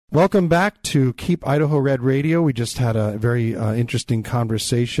Welcome back to Keep Idaho Red Radio. We just had a very interesting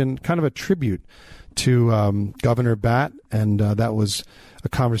conversation, kind of a tribute to Governor Batt, and that was a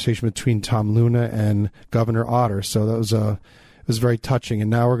conversation between Tom Luna and Governor Otter. So that was it was very touching. And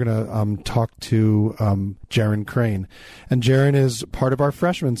now we're going to talk to Jaron Crane. And Jaron is part of our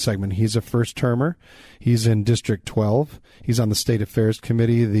freshman segment. He's a first-termer. He's in District 12. He's on the State Affairs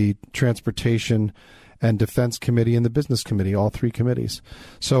Committee, the Transportation and Defense Committee, and the Business Committee, all three committees.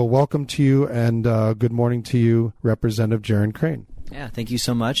 So welcome to you, and good morning to you, Representative Jaron Crane. Yeah, thank you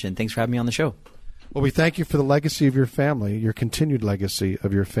so much, and thanks for having me on the show. Well, we thank you for the legacy of your family, your continued legacy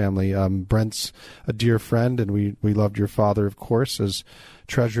of your family. Brent's a dear friend, and we loved your father, of course, as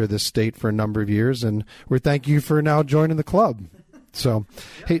treasurer of this state for a number of years, and we thank you for now joining the club. So,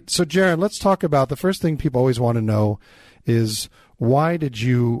 hey, so Jaron, let's talk about the first thing people always want to know is why did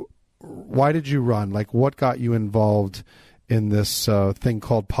you run? Like, what got you involved in this thing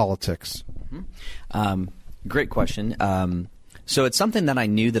called politics? Great question. So it's something that I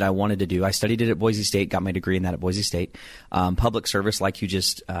knew that I wanted to do. I studied it at Boise State, got my degree in that at Boise State. Public service, like you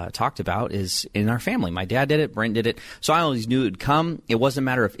just talked about, is in our family. My dad did it. Brent did it. So I always knew it would come. It wasn't a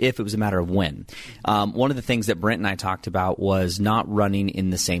matter of if, it was a matter of when. One of the things that Brent and I talked about was not running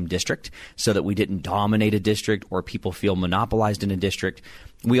in the same district so that we didn't dominate a district or people feel monopolized in a district.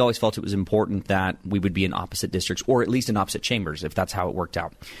 We always felt it was important that we would be in opposite districts, or at least in opposite chambers, if that's how it worked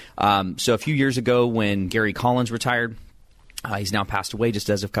out. So a few years ago when Gary Collins retired, he's now passed away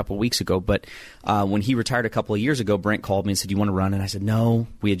just as of a couple of weeks ago. But when he retired a couple of years ago, Brent called me and said, "Do you want to run?" And I said, "No."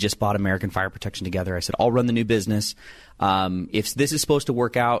 We had just bought American Fire Protection together. I said, "I'll run the new business. If this is supposed to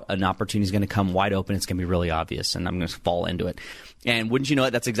work out, an opportunity is going to come wide open. It's going to be really obvious, and I'm going to fall into it." And wouldn't you know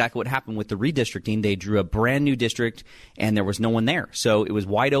it, that's exactly what happened with the redistricting. They drew a brand new district, and there was no one there. So it was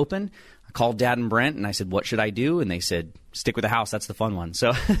wide open. I called Dad and Brent, and I said, "What should I do?" And they said, "Stick with the house. That's the fun one."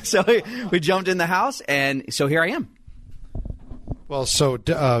 So we jumped in the house, and so here I am. Well, so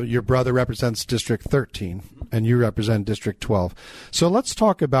your brother represents District 13, and you represent District 12. So let's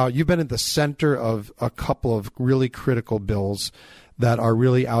talk about, you've been at the center of a couple of really critical bills that are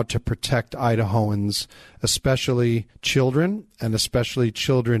really out to protect Idahoans, especially children, and especially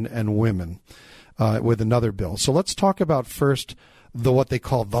children and women, with another bill. So let's talk about first what they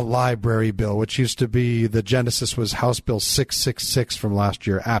call the library bill, which used to be, the genesis was House Bill 666 from last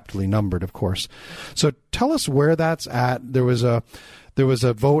year, aptly numbered, of course. So tell us where that's at. There was a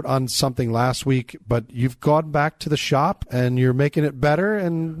vote on something last week, but you've gone back to the shop and you're making it better,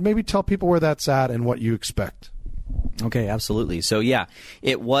 and maybe tell people where that's at and what you expect. Okay, absolutely. So, yeah,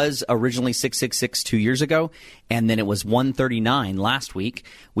 it was originally 666 2 years ago, and then it was 139 last week.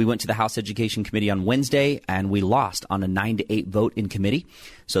 We went to the House Education Committee on Wednesday, and we lost on a 9-8 vote in committee.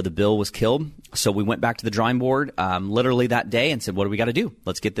 So the bill was killed. So we went back to the drawing board literally that day and said, what do we got to do?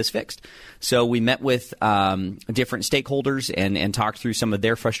 Let's get this fixed. So we met with different stakeholders and talked through some of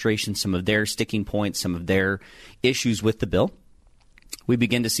their frustrations, some of their sticking points, some of their issues with the bill. We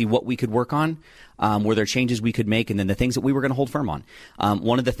began to see what we could work on, were there changes we could make, and then the things that we were going to hold firm on.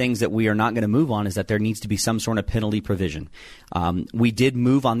 One of the things that we are not going to move on is that there needs to be some sort of penalty provision. We did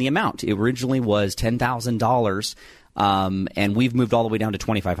move on the amount. It originally was $10,000, and we've moved all the way down to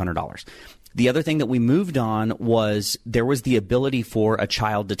 $2,500. The other thing that we moved on was there was the ability for a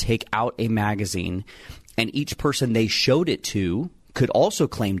child to take out a magazine, and each person they showed it to could also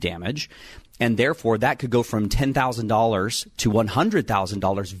claim damage. And therefore, that could go from $10,000 to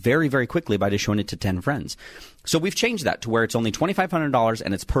 $100,000 very, very quickly by just showing it to 10 friends. So we've changed that to where it's only $2,500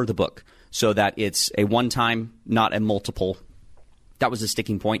 and it's per the book, so that it's a one-time, not a multiple. That was a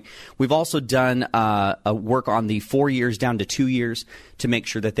sticking point. We've also done a work on the 4 years down to 2 years to make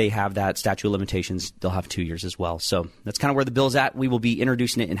sure that they have that statute of limitations. They'll have 2 years as well. So that's kind of where the bill's at. We will be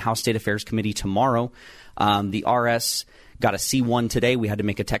introducing it in House State Affairs Committee tomorrow. The RS got a C1 today. We had to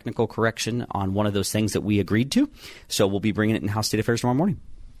make a technical correction on one of those things that we agreed to. So we'll be bringing it in House State Affairs tomorrow morning.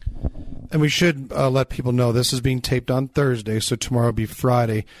 And we should let people know this is being taped on Thursday, so tomorrow will be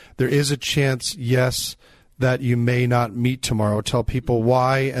Friday. There is a chance, yes, that you may not meet tomorrow. Tell people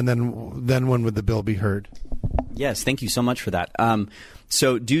why, and then when would the bill be heard? Yes, thank you so much for that.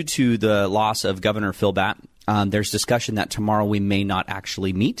 So due to the loss of Governor Phil Batt, there's discussion that tomorrow we may not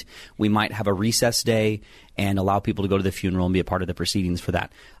actually meet. We might have a recess day and allow people to go to the funeral and be a part of the proceedings for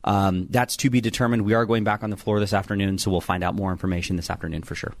that. That's to be determined. We are going back on the floor this afternoon, so we'll find out more information this afternoon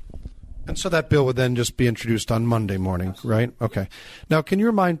for sure. And so that bill would then just be introduced on Monday morning, right? Okay. Now, can you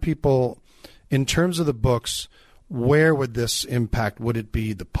remind people, in terms of the books, where would this impact? Would it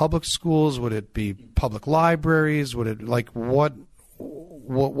be the public schools? Would it be public libraries? Would it, like, what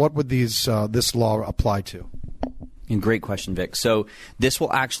would this law apply to? And great question, Vic. So this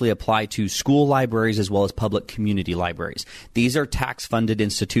will actually apply to school libraries as well as public community libraries. These are tax-funded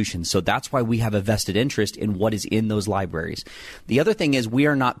institutions, so that's why we have a vested interest in what is in those libraries. The other thing is we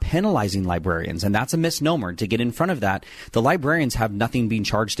are not penalizing librarians, and that's a misnomer. To get in front of that, the librarians have nothing being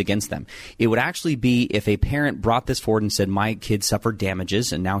charged against them. It would actually be if a parent brought this forward and said, my kid suffered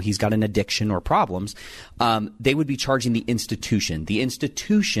damages and now he's got an addiction or problems, they would be charging the institution. The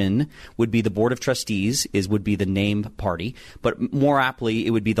institution would be the Board of Trustees, would be the name party, but more aptly,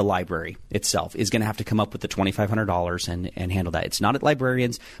 it would be the library itself is going to have to come up with the $2,500 and handle that. It's not at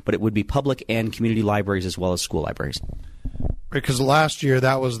librarians, but it would be public and community libraries as well as school libraries. Because last year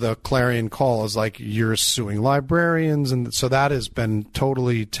that was the clarion call, is like you're suing librarians, and so that has been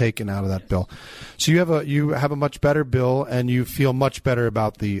totally taken out of that bill. So you have a much better bill, and you feel much better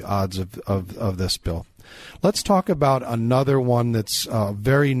about the odds of this bill. Let's talk about another one that's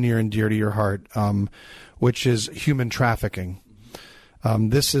very near and dear to your heart, which is human trafficking.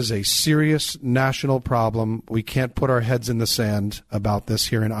 This is a serious national problem. We can't put our heads in the sand about this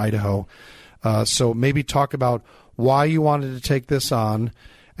here in Idaho. So maybe talk about why you wanted to take this on,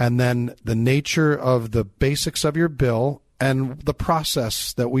 and then the nature of the basics of your bill and the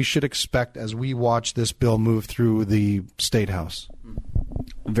process that we should expect as we watch this bill move through the State House.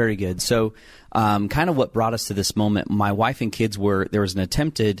 Very good. So kind of what brought us to this moment, my wife and kids there was an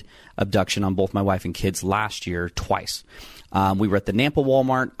attempted abduction on both my wife and kids last year twice. We were at the Nampa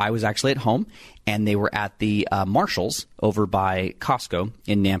Walmart. I was actually at home, and they were at the Marshalls over by Costco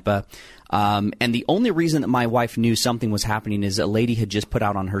in Nampa. And the only reason that my wife knew something was happening is a lady had just put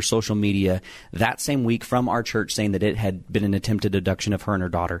out on her social media that same week from our church saying that it had been an attempted abduction of her and her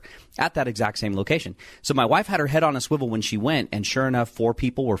daughter at that exact same location. So my wife had her head on a swivel when she went, and sure enough, 4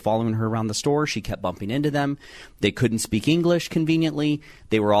 people were following her around the store. She kept bumping into them. They couldn't speak English conveniently.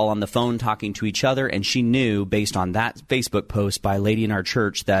 They were all on the phone talking to each other, and she knew based on that Facebook post by a lady in our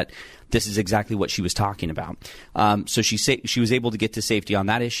church that this is exactly what she was talking about. So she was able to get to safety on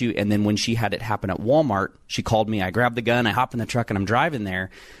that issue. And then when she had it happen at Walmart, she called me. I grabbed the gun. I hop in the truck, and I'm driving there.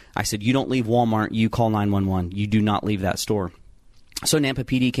 I said, you don't leave Walmart. You call 911. You do not leave that store. So Nampa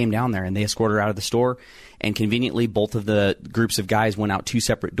PD came down there, and they escorted her out of the store. And conveniently, both of the groups of guys went out 2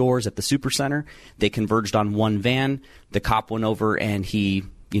 separate doors at the Supercenter. They converged on one van. The cop went over, and he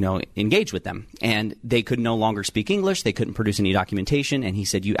engage with them. And they could no longer speak English. They couldn't produce any documentation. And he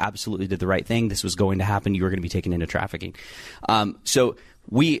said, you absolutely did the right thing. This was going to happen. You were going to be taken into trafficking. So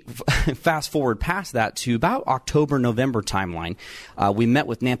we fast forward past that to about October, November timeline. We met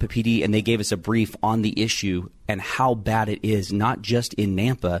with Nampa PD, and they gave us a brief on the issue and how bad it is, not just in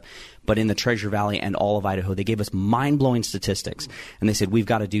Nampa, but in the Treasure Valley and all of Idaho. They gave us mind-blowing statistics, and they said, we've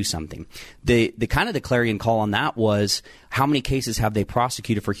got to do something. The kind of the clarion call on that was, how many cases have they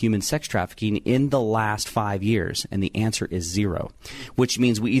prosecuted for human sex trafficking in the last 5 years? And the answer is 0, which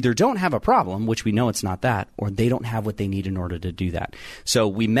means we either don't have a problem, which we know it's not that, or they don't have what they need in order to do that. So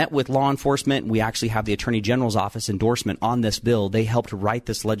we met with law enforcement. We actually have the Attorney General's office endorsement on this bill. They helped write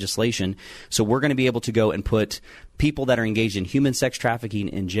this legislation. So we're going to be able to go and put people that are engaged in human sex trafficking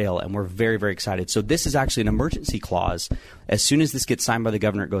in jail, and we're very, very excited. So this is actually an emergency clause. As soon as this gets signed by the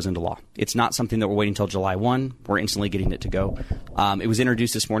governor, it goes into law. It's not something that we're waiting until July 1. We're instantly getting it to go. It was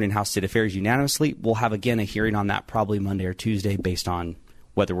introduced this morning in House State Affairs unanimously. We'll have, again, a hearing on that probably Monday or Tuesday based on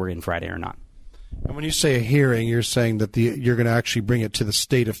whether we're in Friday or not. And when you say a hearing, you're saying that you're going to actually bring it to the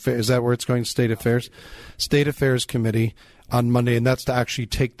State Affairs. Is that where it's going, State Affairs? State Affairs Committee on Monday, and that's to actually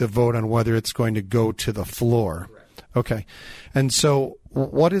take the vote on whether it's going to go to the floor. Correct. Okay. And so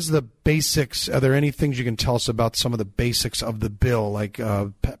what is the basics? Are there any things you can tell us about some of the basics of the bill, like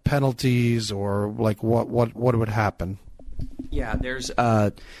penalties, or like what would happen? Yeah, there's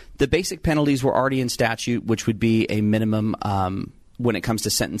the basic penalties were already in statute, which would be a minimum when it comes to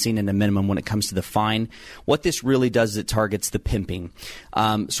sentencing and a minimum when it comes to the fine. What this really does is it targets the pimping.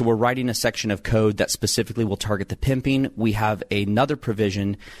 So we're writing a section of code that specifically will target the pimping. We have another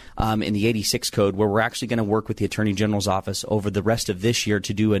provision in the 86 code where we're actually going to work with the Attorney General's office over the rest of this year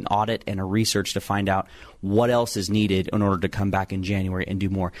to do an audit and a research to find out what else is needed in order to come back in January and do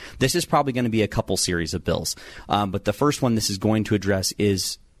more. This is probably going to be a couple series of bills. But the first one this is going to address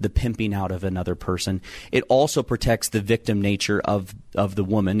is the pimping out of another person. It also protects the victim nature of the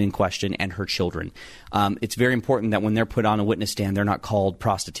woman in question and her children. It's very important that when they're put on a witness stand, they're not called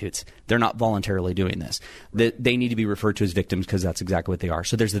prostitutes. They're not voluntarily doing this. They need to be referred to as victims because that's exactly what they are.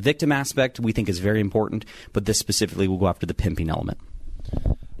 So there's the victim aspect we think is very important, but this specifically will go after the pimping element.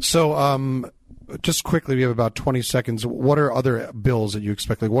 So just quickly, we have about 20 seconds. What are other bills that you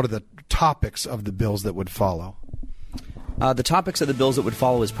expect? Like, what are the topics of the bills that would follow? The topics of the bills that would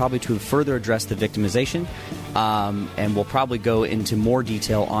follow is probably to further address the victimization, and we'll probably go into more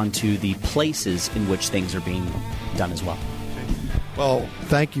detail onto the places in which things are being done as well. Well,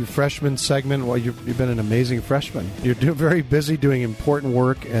 thank you, freshman segment. Well, you've been an amazing freshman. You're very busy doing important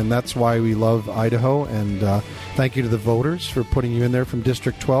work, and that's why we love Idaho. And thank you to the voters for putting you in there from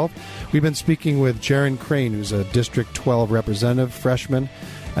District 12. We've been speaking with Jaron Crane, who's a District 12 representative, freshman,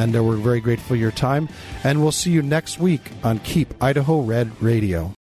 and we're very grateful for your time. And we'll see you next week on Keep Idaho Red Radio.